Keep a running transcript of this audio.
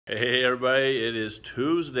Hey everybody, it is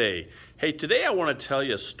Tuesday. Hey, today I want to tell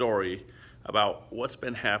you a story about what's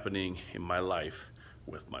been happening in my life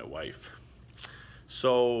with my wife.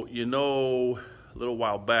 So, a little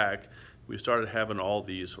while back, we started having all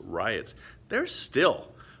these riots. There's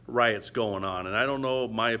still riots going on, and I don't know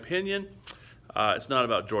my opinion. It's not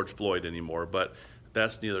about George Floyd anymore, but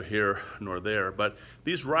that's neither here nor there. But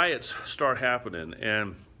these riots start happening,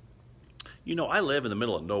 and I live in the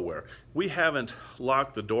middle of nowhere. We haven't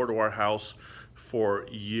locked the door to our house for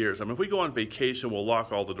years. I mean, if we go on vacation, we'll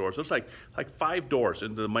lock all the doors. There's like 5 doors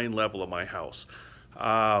into the main level of my house.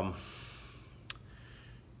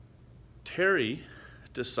 Terry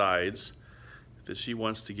decides that she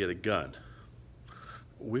wants to get a gun.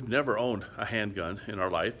 We've never owned a handgun in our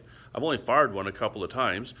life. I've only fired one a couple of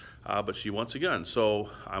times, but she wants a gun. So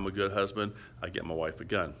I'm a good husband. I get my wife a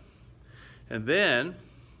gun. And then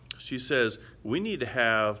she says, we need to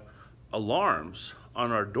have alarms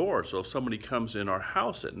on our door, so if somebody comes in our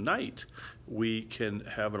house at night, we can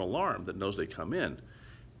have an alarm that knows they come in.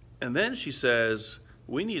 And then she says,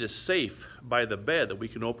 we need a safe by the bed that we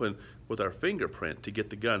can open with our fingerprint to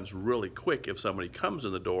get the guns really quick if somebody comes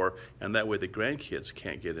in the door, and that way the grandkids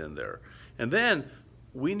can't get in there. And then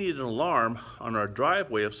we need an alarm on our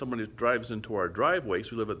driveway if somebody drives into our driveway,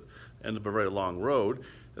 so we live at the end of a very long road,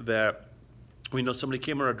 that we know somebody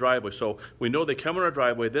came in our driveway. So we know they come in our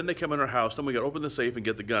driveway, then they come in our house, then we got to open the safe and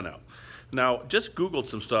get the gun out. Now, just Googled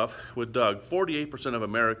some stuff with Doug. 48% of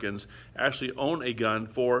Americans actually own a gun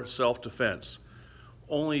for self-defense.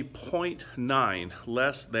 Only 0.9,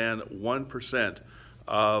 less than 1%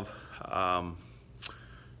 of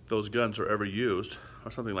those guns are ever used,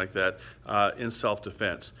 or something like that, in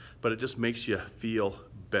self-defense. But it just makes you feel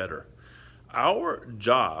better. Our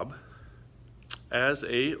job as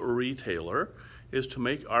a retailer is to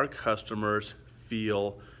make our customers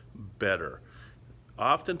feel better.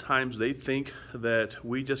 Oftentimes they think that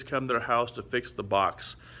we just come to their house to fix the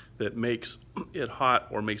box that makes it hot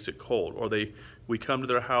or makes it cold, or we come to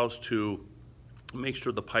their house to make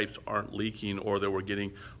sure the pipes aren't leaking or that we're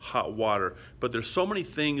getting hot water. But there's so many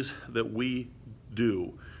things that we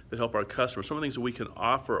do that help our customers, so many things that we can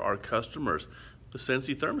offer our customers. The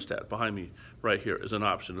Sensi thermostat behind me right here is an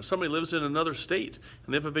option. If somebody lives in another state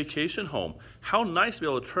and they have a vacation home, how nice to be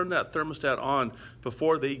able to turn that thermostat on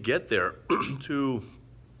before they get there to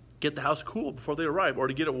get the house cool before they arrive, or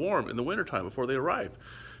to get it warm in the wintertime before they arrive.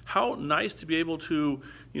 How nice to be able to,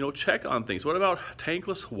 check on things. What about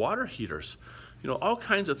tankless water heaters? All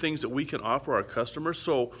kinds of things that we can offer our customers.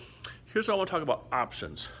 So here's what I want to talk about: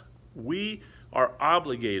 options. We are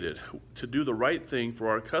obligated to do the right thing for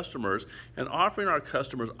our customers, and offering our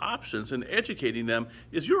customers options and educating them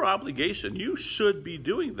is your obligation. You should be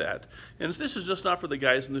doing that. And this is just not for the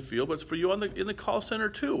guys in the field, but it's for you in the call center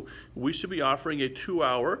too. We should be offering a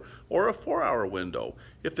 2-hour or a 4-hour window.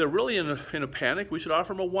 If they're really in a panic, we should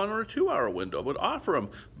offer them a 1 or a 2-hour window, but offer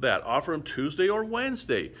them that. Offer them Tuesday or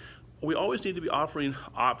Wednesday. We always need to be offering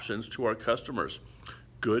options to our customers.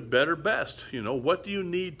 Good, better, best. What do you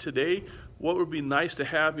need today? What would be nice to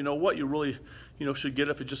have? What you really, should get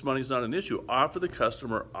if money's not an issue. Offer the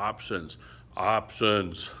customer options.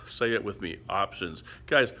 Options. Say it with me. Options.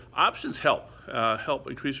 Guys, options help. Help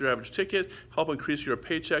increase your average ticket, help increase your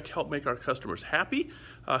paycheck, help make our customers happy,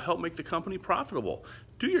 help make the company profitable.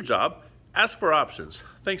 Do your job. Ask for options.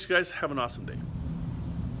 Thanks, guys. Have an awesome day.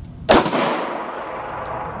 Good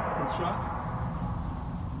shot.